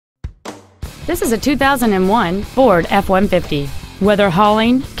This is a 2001 Ford F-150. Whether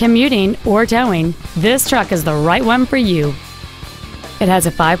hauling, commuting, or towing, this truck is the right one for you. It has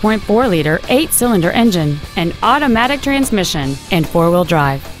a 5.4-liter 8-cylinder engine, an automatic transmission, and 4-wheel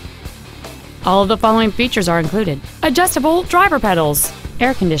drive. All of the following features are included: adjustable driver pedals,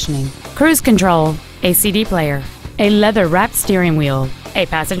 air conditioning, cruise control, a CD player, a leather-wrapped steering wheel, a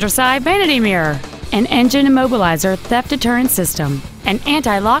passenger side vanity mirror, an engine immobilizer theft deterrent system, an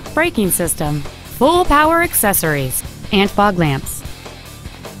anti-lock braking system, full power accessories, and fog lamps.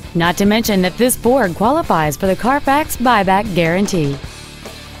 Not to mention that this Ford qualifies for the Carfax buyback guarantee.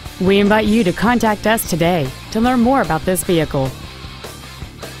 We invite you to contact us today to learn more about this vehicle.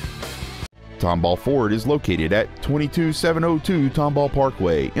 Tomball Ford is located at 22702 Tomball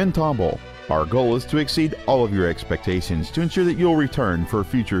Parkway in Tomball. Our goal is to exceed all of your expectations to ensure that you'll return for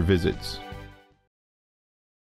future visits.